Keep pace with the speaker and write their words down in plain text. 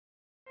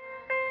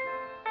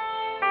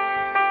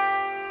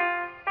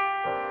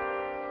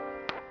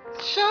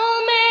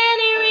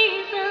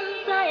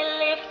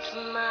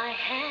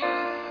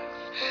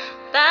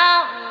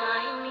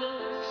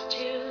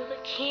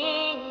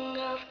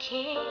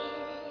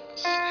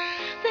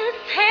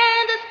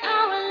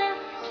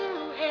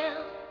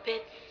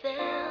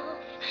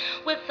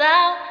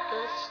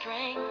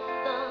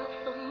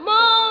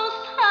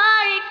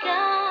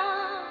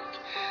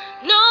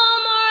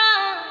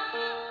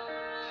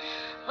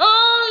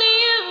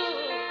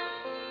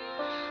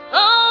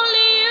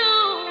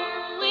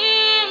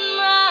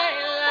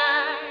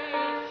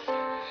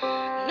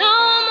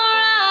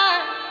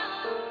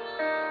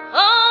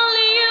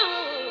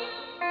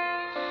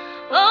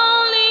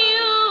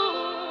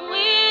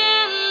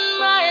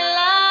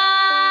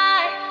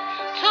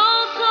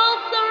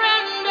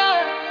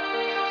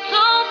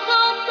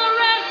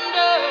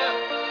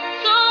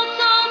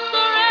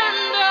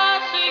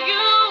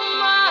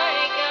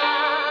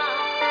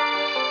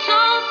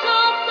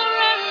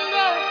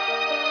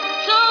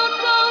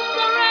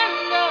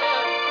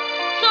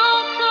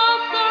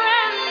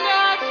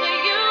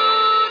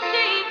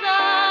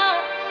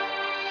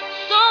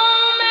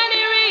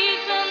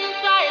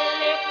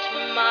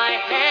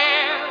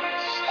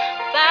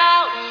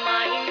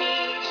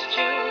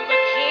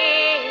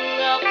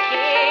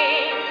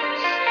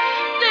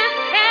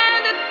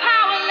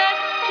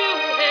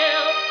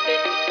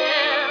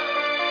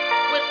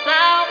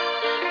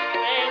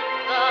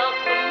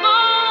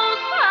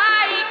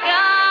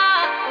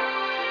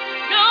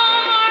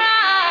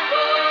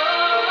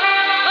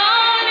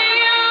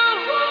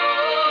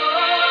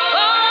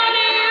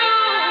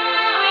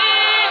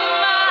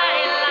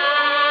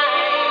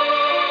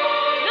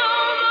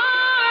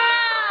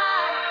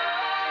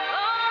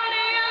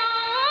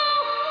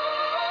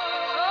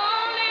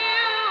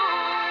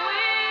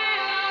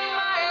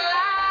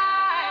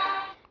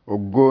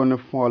Ògo ni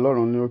fún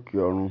Ọlọ́run ní òkè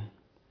ọ̀run.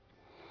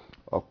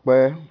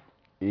 Ọpẹ́,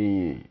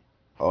 ìyìn,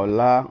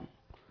 ọlá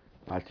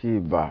àti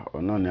ìbà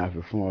ọ̀nà ni a fi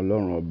fún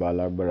Ọlọ́run ọba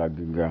alágbára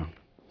gíga.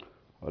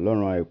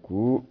 Ọlọ́run àìkú,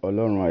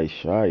 Ọlọ́run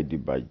àìsà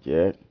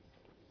ìdìbàjẹ́.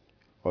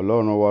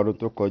 Ọlọ́run wa ọdún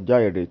tó kọjá,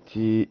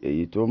 ìrètí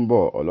èyí tó ń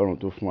bọ̀. Ọlọ́run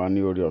tó fún wa ní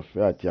oore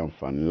ọ̀fẹ́ àti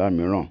àǹfààní ńlá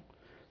mìíràn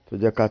tó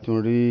jẹ́ ká tún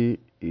rí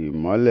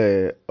ìmọ́lẹ̀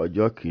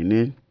ọjọ́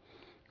kìíní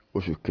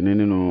oṣù kìíní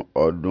nínú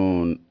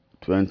ọdún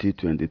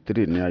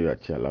 2023 ní ayọ̀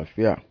àti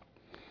àlàáfíà.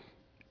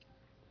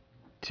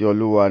 Tí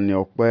Olúwa ní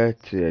ọpẹ́,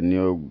 tirẹ̀ ní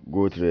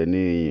ògo, tirẹ̀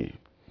ní ìyìn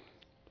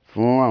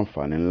fún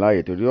àǹfààní ńlá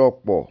yìí, torí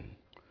ọ̀pọ̀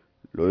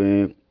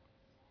lóyún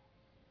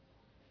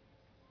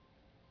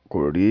kò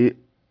rí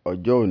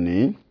ọjọ́ òní.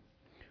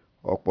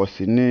 Ọ̀pọ̀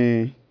sì ni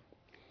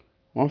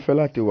wọ́n fẹ́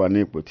láti wà ní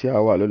ipò tí a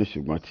wà lónìí,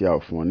 ṣùgbọ́n tí a ò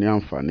fún wọn ní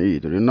àǹfààní yìí.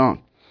 Torí náà,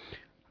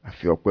 a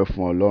fi ọpẹ́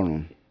fún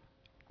Ọlọ́run,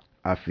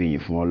 a fi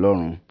ìyìn fún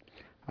Ọlọ́run,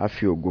 a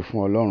fi ògo fún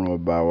Ọlọ́run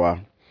ọba wa.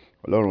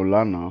 Ọlọ́run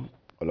lánàá,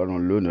 Ọlọ́run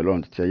lónìí,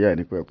 Ọlọ́run títí ayé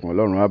àìnípẹ̀kun,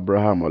 Ọlọ́run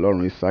Abraham,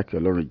 Ọlọ́run Isaac,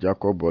 Ọlọ́run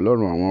Jacob,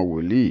 Ọlọ́run àwọn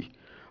wòlíì,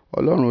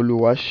 Ọlọ́run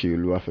Olúwaṣe,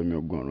 Olúwafẹ́mi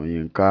ogun ọ̀run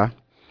yín ká.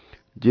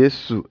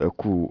 Jésù ẹ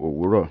kú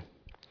òwúrọ̀.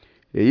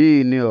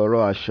 Èyí ni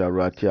ọ̀rọ̀ àṣàrò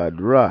àti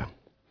àdúrà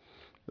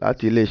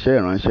láti iléeṣẹ́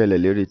ìránṣẹ́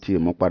ìlérí ti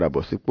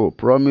ìmúpadàbọ̀sípò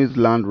Promise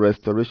Land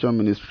Restoration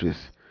Ministries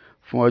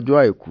fún ọjọ́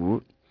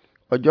àìkú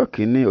ọjọ́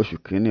kìíní oṣù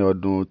kìíní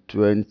ọdún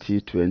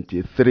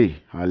 2023.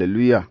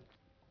 Hallelujah.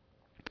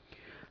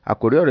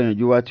 Àkòrí ọ̀rọ̀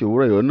ìyànjú wa ti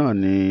òwúrọ̀ yìí náà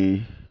ni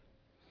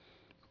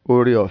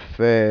oore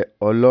ọ̀fẹ́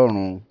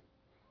Ọlọ́run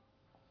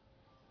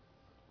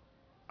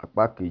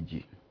apá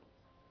kejì.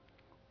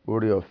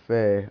 Oore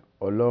ọ̀fẹ́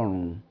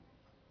Ọlọ́run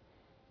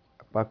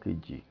apá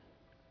kejì.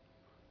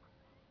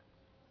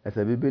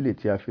 Ẹsẹ̀ bíbélì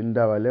tí a fi ń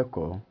dá wa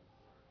lẹ́kọ̀ọ́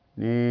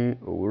ní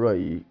òwúrọ̀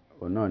yìí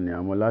náà ni a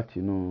mú láti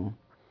inú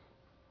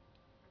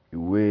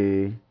ìwé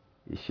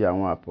Iṣẹ́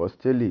àwọn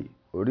Àpọ́stélì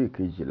orí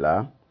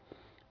 12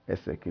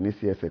 ẹsẹ̀ kìíní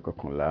sí ẹsẹ̀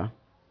 11.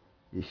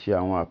 Iṣẹ́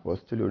àwọn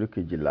Àpọ́stélì orí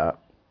 12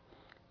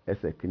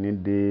 ẹsẹ̀ kìíní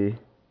dé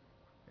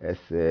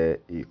ẹsẹ̀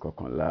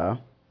 11.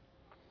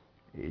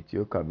 Èyí tí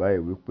ó kà báyìí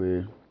wípé: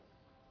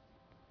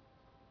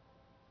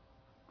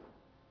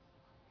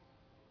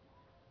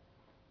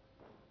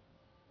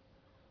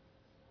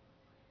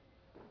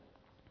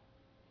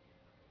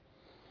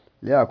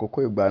 Ní àkókò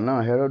ìgbà náà,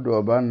 Hẹ́rọ́dù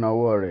ọba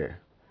nawọ́ rẹ̀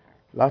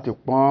láti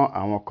pọ́n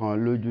àwọn kan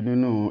lójú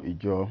nínú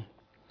ìjọ.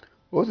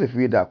 Ó sì fi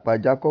idà pa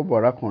Jákọ́bù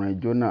arákùnrin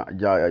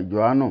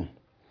Jòhánù.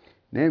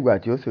 Ní ìgbà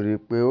tí ó sì rí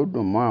pé ó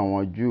dùn mọ́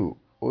àwọn Júù,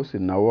 ó sì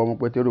nawọ́ mú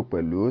Pétérù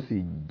pẹ̀lú. Ó sì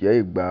jẹ́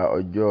ìgbà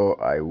ọjọ́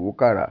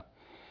àìwúkàrà.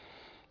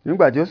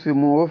 Nígbà tí ó sì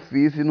mú, ó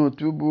fi sínú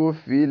túbú, ó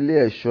fi lé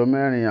ẹ̀ṣọ́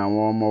 4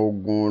 àwọn ọmọ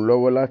ogun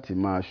lọ́wọ́ láti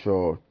máa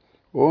ṣọ́.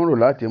 Ó ń rò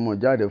láti mú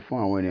jáde fún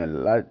àwọn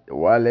ènìyàn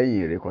wá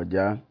lẹ́yìn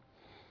ìrékọjá.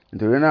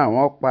 Nítorí náà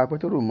wọ́n pa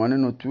Pétérù mọ́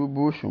nínú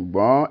túbú,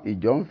 ṣùgbọ́n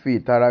ìjọ ń fi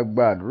ìtara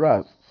gba àdúrà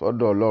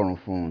sọ́dọ̀ Ọlọ́run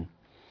fún un.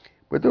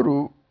 Pétérù,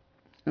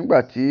 nígbà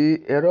tí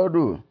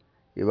Hẹ́rọ́dù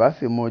ìbá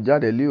sì mú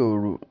jáde lí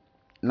òru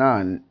náà,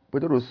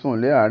 Pétérù sùn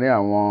lé àárín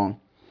àwọn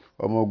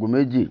ọmọ ogun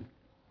méjì.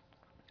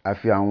 A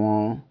fi àwọn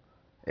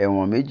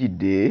ẹ̀wọ̀n méjì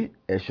dè,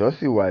 ẹ̀ṣọ́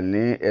sì wà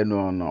ní ẹnu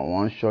ọ̀nà,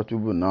 wọ́n ń ṣọ́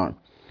túbú náà.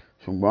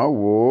 Ṣùgbọ́n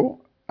wò ó,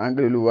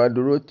 áńgẹ́lì Olúwa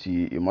dúró tì,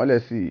 ìmọ́lẹ̀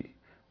sì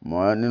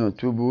mọ́ nínú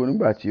túbú.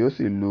 Nígbà tí ó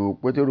sì lu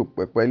Pétérù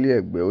pẹ́pẹ́ lé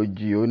ẹ̀gbẹ́, ó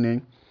jí, ó ní,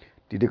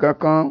 dìde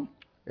kánkán.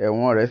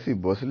 Ẹ̀wọ̀n rẹ̀ sì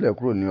bọ́ sílẹ̀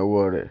kúrò ní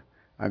ọwọ́ rẹ̀.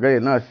 Áńgẹ́lì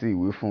náà sì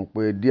wí fún un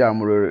pé, dí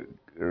àmùrè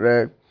rẹ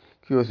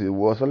kí o sì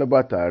wọ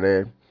sálúbàtà rẹ.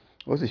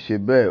 Ó sì ṣe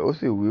bẹ́ẹ̀. Ó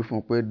sì wí fún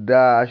un pé,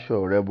 dá aṣọ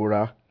rẹ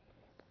bora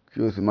kí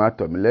o sì máa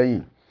tọ̀ mí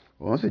lẹ́yìn.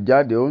 Òun sì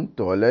jáde, ó ń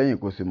tọ̀ ọ́ lẹ́yìn,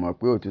 kò sì mọ̀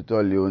pé òtítọ́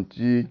lé ohun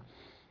tí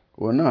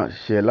òun náà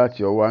ṣe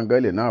láti ọwọ́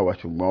áńgẹ́lì náà wá,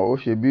 ṣùgbọ́n ó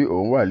ṣe bí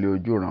òun wà lé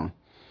ojúran.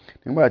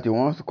 Nígbà tí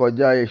wọ́n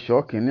kọjá ìṣọ́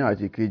kìíní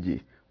àti kejì,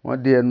 wọ́n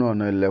dé ẹnu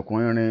ọ̀nà ìlẹ̀kùn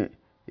irin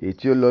èyí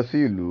tí ó lọ sí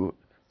ìlú,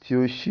 tí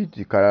ó ṣí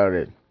tìkára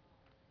rẹ̀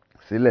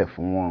sílẹ̀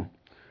fún wọn.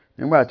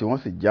 Nígbà tí wọ́n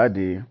sì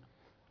jáde,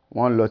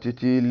 wọ́n lọ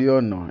títí lé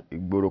ọ̀nà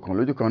ìgboro kan.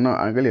 Lójú kan náà,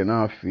 áńgẹ́lì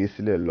náà fi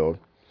sílẹ̀ lọ.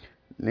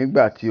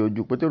 Nígbà tí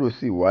ojú Pétérù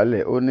sì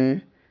wálẹ̀, ó ní,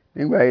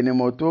 nígbà yìí ni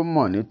mo tó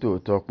mọ̀ ní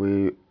tòótọ́ pé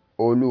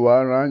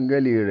Olúwa rán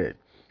áńgẹ́lì rẹ̀,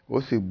 ó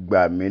sì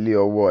gbà mí lé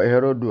ọwọ́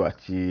Hẹ́rọ́dù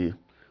àti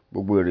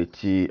gbogbo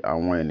ìrètí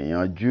àwọn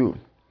ènìyàn Júù.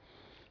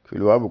 Kí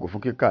Olúwa bùkún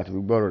fún kíkà àti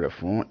gbígbọ́ ọ̀rọ̀ rẹ̀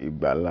fún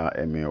ìgbàlà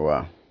ẹ̀mí wa.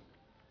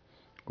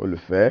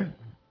 Olùfẹ́,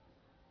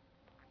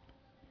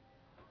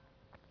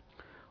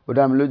 ó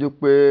dá mi lójú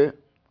pé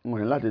mo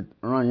ní láti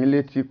rán yín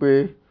létí pé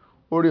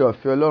oore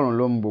ọ̀fẹ́ Ọlọ́run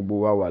ló mú gbogbo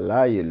wa wà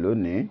láàyè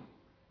lónìí.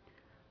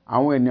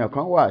 Àwọn ènìyàn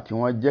kan wà tí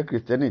wọ́n jẹ́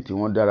Kristẹni tí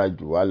wọ́n dára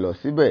jù wá lọ,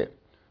 síbẹ̀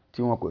tí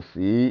wọn kò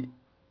sí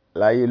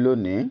láyé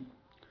lónìí.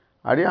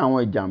 A rí àwọn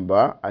ìjàmbá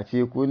àti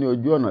ikú ní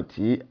ojú ọ̀nà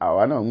tí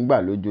àwa náà ń gbà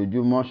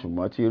lójoojúmọ́,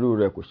 ṣùgbọ́n tí irú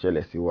rẹ̀ kò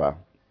ṣẹlẹ̀ sí wa.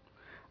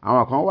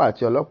 Àwọn kan wà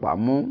tí ọlọ́pàá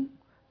mú,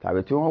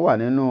 tàbí tí wọ́n wà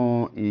nínú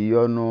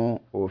ìyọnu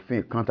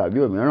òfin kan tàbí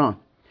òmíràn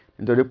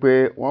nítorí pé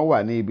wọ́n wà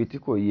ní ibi tí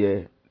kò yẹ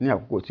ní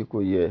àkókò tí kò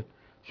yẹ.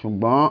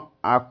 Ṣùgbọ́n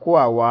a kó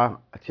àwa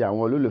àti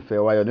àwọn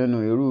olólùfẹ́ wa yọ nínú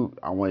irú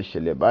àwọn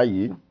ìṣẹ̀lẹ̀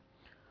báyìí.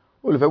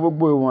 Olùfẹ́,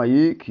 gbogbo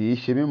ìwọ̀nyí kì í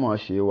ṣe mímọ̀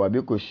ṣe wa bí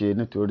kò ṣe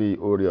nítorí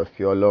oore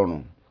ọ̀fẹ́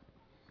Ọlọ́run.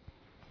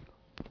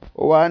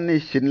 Ó wá ní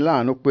ìṣeni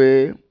láàánú pé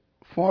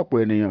fún ọ̀pọ̀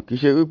ènìyàn kì í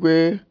ṣe wípé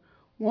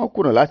wọ́n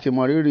kùnà láti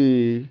mọ rírì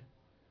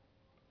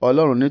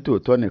Ọlọ́run ní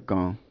tòótọ́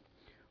nìkan,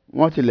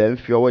 wọ́n tilẹ̀ ń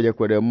fi ọwọ́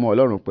yẹpẹrẹ mú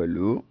Ọlọ́run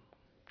pẹ̀lú.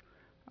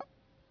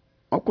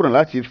 Wọ́n kùnà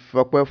láti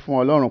fọpẹ́ fún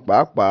Ọlọ́run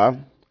pàápàá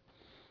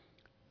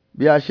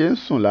bí a ṣe ń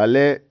sùn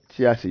lálẹ́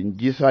tí a sì ń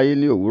jí sáyé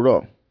ní òwúrọ̀,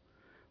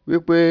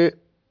 wípé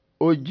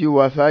ó jí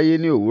wa sáyé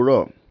ní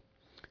òwúrọ̀.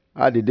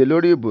 A dìde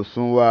lórí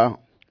ibùsùn wa,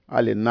 a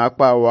lè na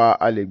apá wa,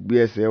 a lè gbé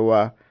ẹsẹ̀ wa,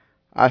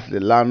 a sì lè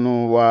lanu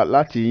wa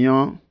láti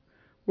yán.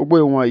 Gbogbo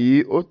ìwọ̀nyí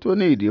ó tó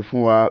ní ìdí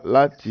fún wa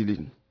láti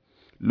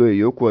lo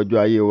ìyókù ọjọ́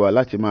ayé wa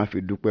láti máa fi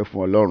dúpẹ́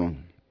fún Ọlọ́run.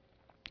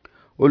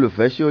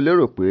 Olùfẹ́, ṣé o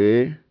lérò pé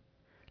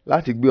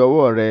láti gbé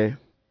ọwọ́ rẹ,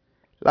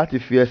 láti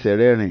fi ẹsẹ̀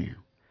rẹ rìn,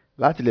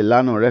 láti lè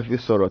lanu rẹ fi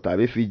sọ̀rọ̀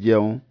tàbí fi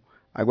jẹun,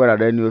 agbára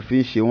rẹ ni o fi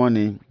ń ṣe wọ́n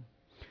ni?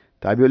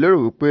 Tàbí o lérò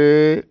wípé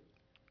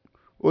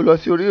ó lọ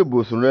sí orí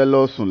ibùsùn rẹ lọ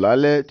sùn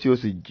lálẹ́ tí o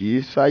sì jí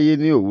sáyé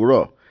ní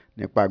òwúrọ̀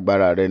nípa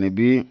agbára rẹ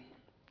níbí?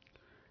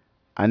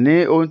 Àní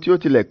ohun tí ó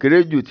tilẹ̀ kéré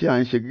jù tí a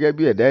ń ṣe gẹ́gẹ́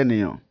bí ẹ̀dá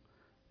ènìyàn,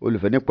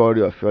 olùfẹ́, nípa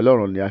oore ọ̀fẹ́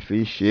Ọlọ́run ni a fi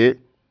ń ṣe é.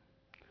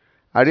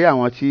 A rí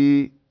àwọn tí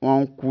wọ́n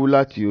ń kú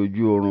láti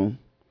ojú oorun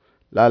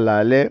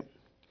lálaalẹ́.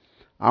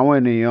 Àwọn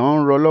ènìyàn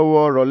ń rọ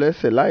lọ́wọ́ rọ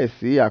lẹ́sẹ̀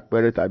láìsí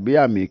àpẹẹrẹ tàbí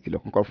àmì ìkìlọ̀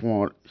kankan fún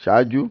wọn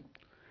ṣáájú.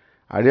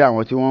 A rí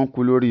àwọn tí wọ́n ń kú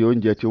lórí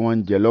oúnjẹ tí wọ́n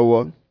ń jẹ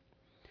lọ́wọ́.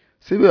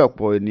 Síbẹ̀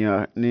ọ̀pọ̀ ènìyàn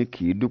ni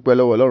kì í dúpẹ́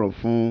lọ́wọ́ Ọlọ́run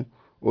fún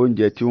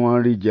oúnjẹ tí wọ́n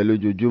ń rí jẹ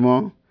lójoojúmọ́,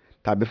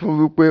 tàbí fún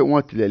wípé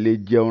wọ́n tilẹ̀ lè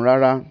jẹun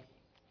rárá.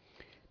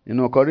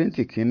 Nínú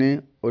Kọ́ríńtì kínní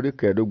orí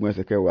 15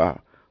 ẹsẹ̀ 10,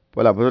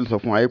 Paul apọ́sítélì sọ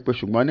fún wa pé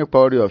ṣùgbọ́n nípa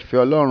oore ọ̀fẹ́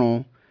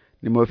Ọlọ́run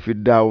ni mo fi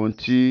dá ohun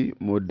tí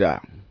mo dá.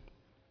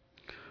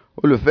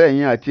 Olùfẹ́,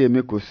 ẹ̀yin àti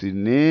èmi kò sí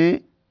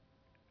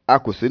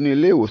ní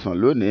ilé ìwòsàn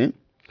lónìí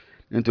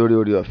nítorí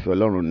oore ọ̀fẹ́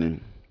Ọlọ́run ni.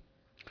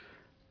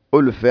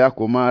 Olùfẹ́, a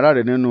kò máa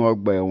ráre nínú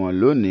ọgbà ẹ̀wọ̀n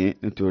lónìí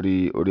nítorí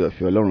oore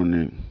ọ̀fẹ́ Ọlọ́run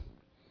ni.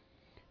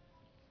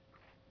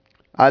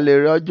 A lè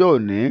rí ọjọ́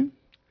òní,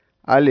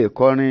 a lè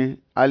kọrin,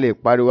 a lè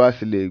pariwo, a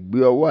sì lè gbé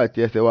ọwọ́ àti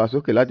ẹsẹ̀ wa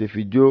sókè láti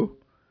fi jó.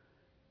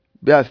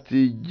 Bí a sì ti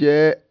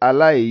jẹ́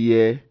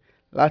aláìyẹ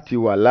láti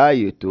wà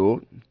láàyè tó,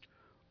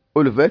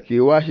 olùfẹ́, kì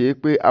í wá ṣe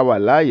pé a wà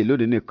láàyè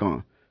lónìí nìkan,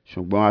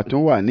 ṣùgbọ́n a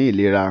tún wà ní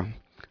ìlera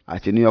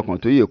àti ní ọkàn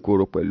tó yè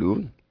kooro pẹ̀lú.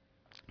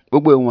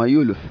 Gbogbo ìwọ̀nyí,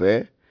 olùfẹ́,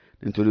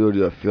 nítorí oore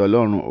ọ̀fẹ́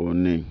Ọlọ́run òun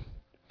ni.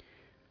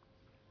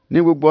 Ní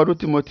gbogbo ọdún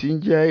tí mo ti ń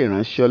jẹ́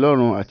ìránṣẹ́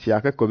Ọlọ́run àti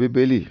akẹ́kọ̀ọ́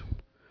Bíbélì,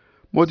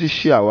 mo ti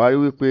ṣe àwárí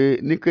wípé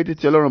ní kété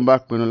tí Ọlọ́run bá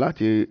pinnu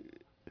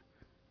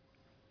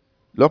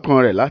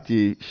lọ́kàn rẹ̀ láti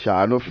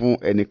ṣàánú fún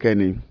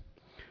ẹnikẹ́ni,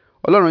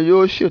 Ọlọ́run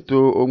yóò ṣètò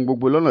ohun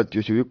gbogbo lọ́nà tí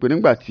ó ṣe wípé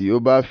nígbà tí ó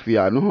bá fi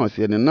àánú hàn sí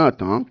ẹni náà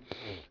tán,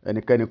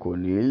 ẹnikẹ́ni kò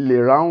ní lè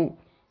ráhùn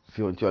sí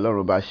ohun tí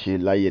Ọlọ́run bá ṣe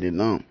láyé ẹni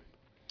náà.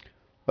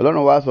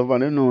 Ọlọ́run wá sọ fún wa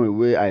nínú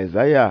ìwé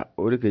Àìsáyà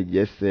orí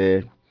 2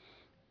 ẹsẹ̀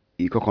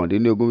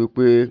 19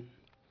 wípé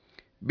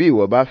bí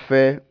ìwọ bá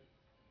fẹ́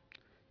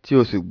tí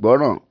o sì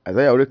gbọ́ràn,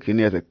 Àìsáyà orí 1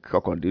 ẹsẹ̀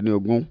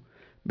 19,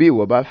 bí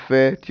ìwọ bá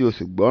fẹ́ tí o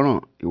sì gbọ́ràn,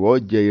 ìwọ ó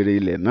jẹ ire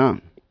ilẹ̀ náà.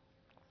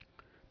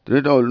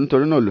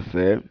 Nítorí náà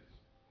olùfẹ́,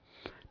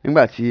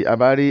 nígbà tí a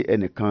bá rí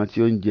ẹnìkan tí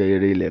ó ń jẹ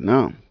ire ilẹ̀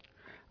náà,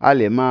 a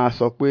lè máa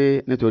sọ pé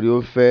nítorí ó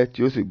fẹ́ tí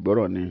ó sì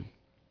gbọ́ràn ni.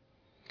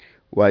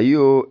 Wàyí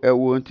o, ẹ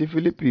wo ohun tí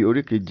Fílípì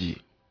orí 2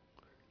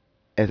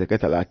 ẹsẹ̀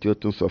 13 tí ó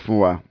tún sọ fún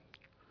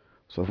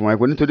wa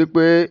pé nítorí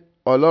pé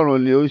Ọlọ́run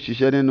ni ó ń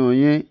ṣiṣẹ́ nínú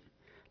yín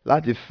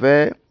láti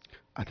fẹ́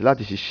àti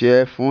láti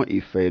ṣiṣẹ́ fún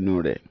ìfẹ́ inú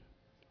rẹ̀.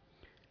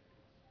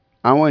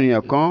 Àwọn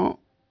ènìyàn kan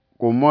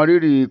kò mọ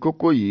rírì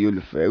kókó yìí,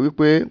 olùfẹ́,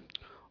 wípé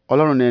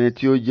Ọlọ́run ni ẹni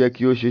tí ó jẹ́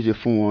kí ó ṣeéṣe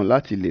fún wọn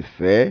láti lè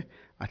fẹ́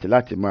àti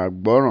láti máa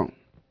gbọ́ràn.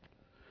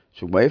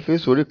 Ṣùgbọ́n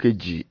Éfésù orí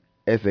 2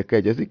 ẹsẹ̀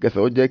 8 sí 9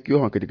 ó jẹ́ kí ó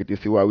hàn ketekete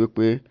sí wa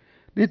wípé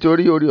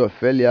nítorí oore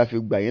ọ̀fẹ́ lè a fi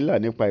gbà yín là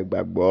nípa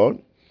ìgbàgbọ́,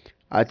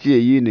 àti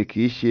èyí ni kì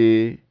í ṣe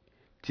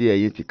ti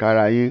ẹ̀yin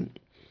tìkára yín,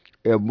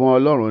 ẹ̀bùn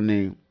Ọlọ́run ni,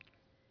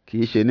 kì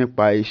í ṣe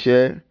nípa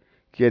iṣẹ́,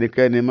 kí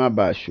ẹnikẹ́ni má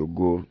bàa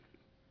ṣògo.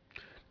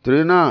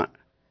 Torí náà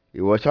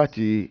ìwọ ṣáà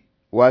ti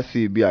wá sí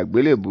ibi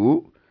àgbélébùú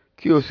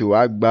kí o sì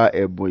wá gba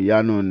ẹ̀bùn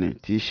ìyanu nì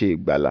tí í ṣe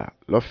ìgbàlà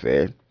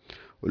lọ́fẹ̀ẹ́.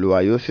 Olúwa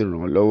yóò sì ràn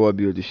ọ́ lọ́wọ́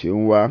bí o ti ṣe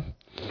ń wá.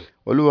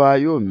 Olúwa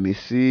yóò mí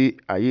sí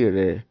ayé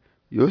rẹ,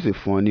 yóò sì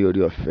fún ọ ní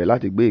oore ọ̀fẹ́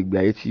láti gbé ìgbé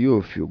ayé tí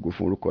yóò fi ògo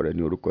fún orúkọ rẹ̀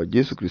ní orúkọ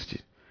Jésù Kristi.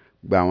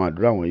 Gba àwọn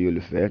àdúrà wọ̀nyí,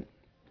 olùfẹ́.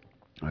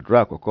 Àdúrà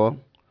àkọ́kọ́: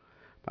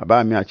 bàbá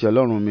mi àti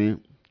Ọlọ́run mi,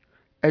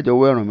 ẹ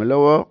jọ̀wọ́ ẹ ràn mí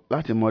lọ́wọ́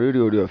láti mọ rírì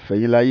oore ọ̀fẹ́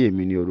yín láyé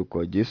mi ní orúkọ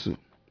Jésù.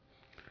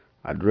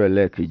 Àdúrà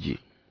ẹlẹ́ẹ̀kejì: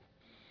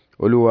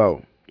 Olúwa o,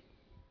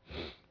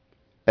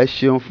 ẹ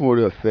ṣeun fún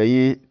oore ọ̀fẹ́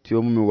yín tí ó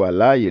mú mi wà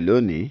láàyè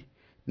lónìí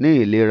ní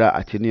ìlera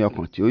àti ní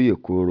ọkàn tí ó yè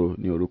kooro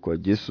ní orúkọ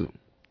Jésù.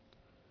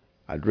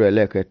 Àdúrà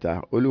ẹlẹ́ẹ̀kẹta: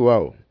 Olúwa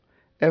o,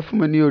 ẹ fún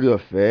mi ní oore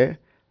ọ̀fẹ́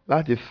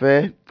láti fẹ́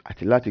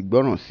àti láti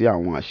gbọ́ràn sí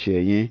àwọn àṣẹ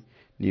yín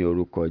ní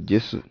orúkọ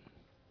Jésù.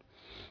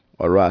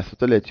 Ọ̀rọ̀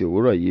àsọtẹ́lẹ̀ ti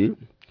òwúrọ̀ yìí,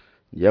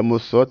 ǹjẹ́ mo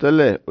sọ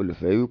tẹ́lẹ̀,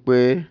 olùfẹ́, wípé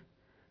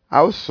a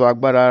ó sọ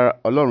agbára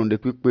Ọlọ́run di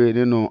pípé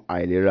nínú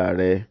àìlera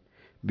rẹ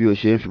bí o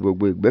ṣe ń fi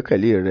gbogbo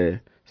ìgbẹ́kẹ̀lé rẹ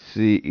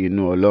sí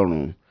inú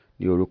Ọlọ́run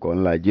ní orúkọ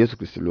ńlá Jésù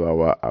Kristi Olúwa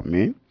wa.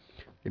 Àmín.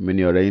 Èmi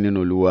ni ọ̀rẹ́ yín nínú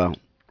Olúwa,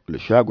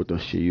 olùṣọ́ àgùntàn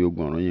Ṣèyí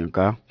Ogunọ̀run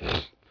Yínká.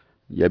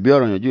 Ǹjẹ́ bí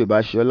ọ̀rọ̀ ìyànjú ìbá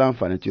ṣe ọ́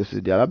láǹfààní tí ó sì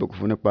di alábùkún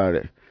fún nípa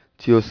rẹ̀,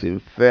 tí ó sì ń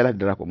fẹ́ láti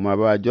darapọ̀ mọ́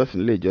abáwá jọ́sìn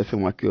nílé ìjọsìn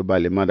wọn kí ó bá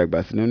lè máa dàgbà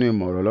sí nínú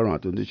ìmọ̀ ọ̀rọ̀ Ọlọ́run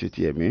àti ohun tí ṣe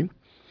ti ẹ̀mí.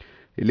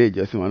 Ilé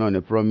ìjọsìn wọn náà ni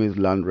Promise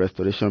Land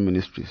Restoration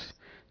Ministries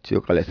tí ó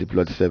kalẹ̀ sí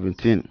plot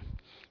 17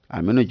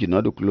 Aminu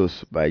Jinadu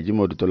Close by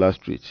Jimoh Odutola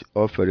Street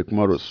off Eric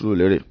Moro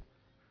Surulere.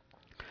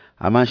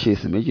 A máa ń ṣe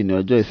ìsìn méjì ní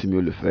ọjọ́ ìsinmi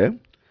olùfẹ́.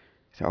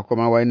 Ìsìn àkọ́kọ́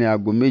máa ń wáyé ní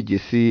aago 7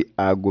 sí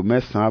aago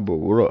 9 àbọ̀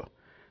òwúrọ̀.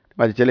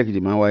 Nígbà tí tẹ́lẹ̀ kejì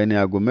máa ń wáyé ní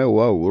aago 10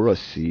 òwúrọ̀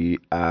sí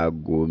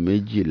aago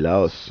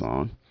 12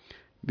 ọ̀sán.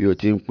 Bí o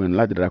ti ń pinnu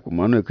láti darapọ̀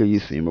mọ́ èyíkéyìí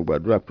ìsìn, mo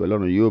gbàdúrà pé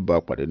Ọlọ́run yóò bá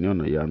ọ pàdé ní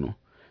ọ̀nà ìyanu.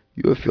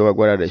 Yóò fi ọwọ́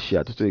agbára rẹ̀ ṣe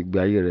àtúntò ìgbé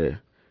ayé rẹ̀.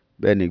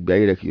 Bẹ́ẹ̀ ni ìgbé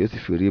ayé rẹ̀ kì yóò sì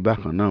fi rí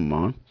bákan náà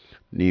mọ́.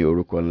 Ní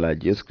orúkọ ńlá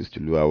Jésù Kristi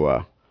Olúwa wa.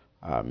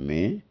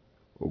 Àmín.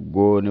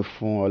 Ògo ni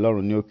fún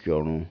Ọlọ́run ní òkè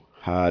ọ̀run.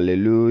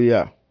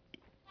 Hallelujah.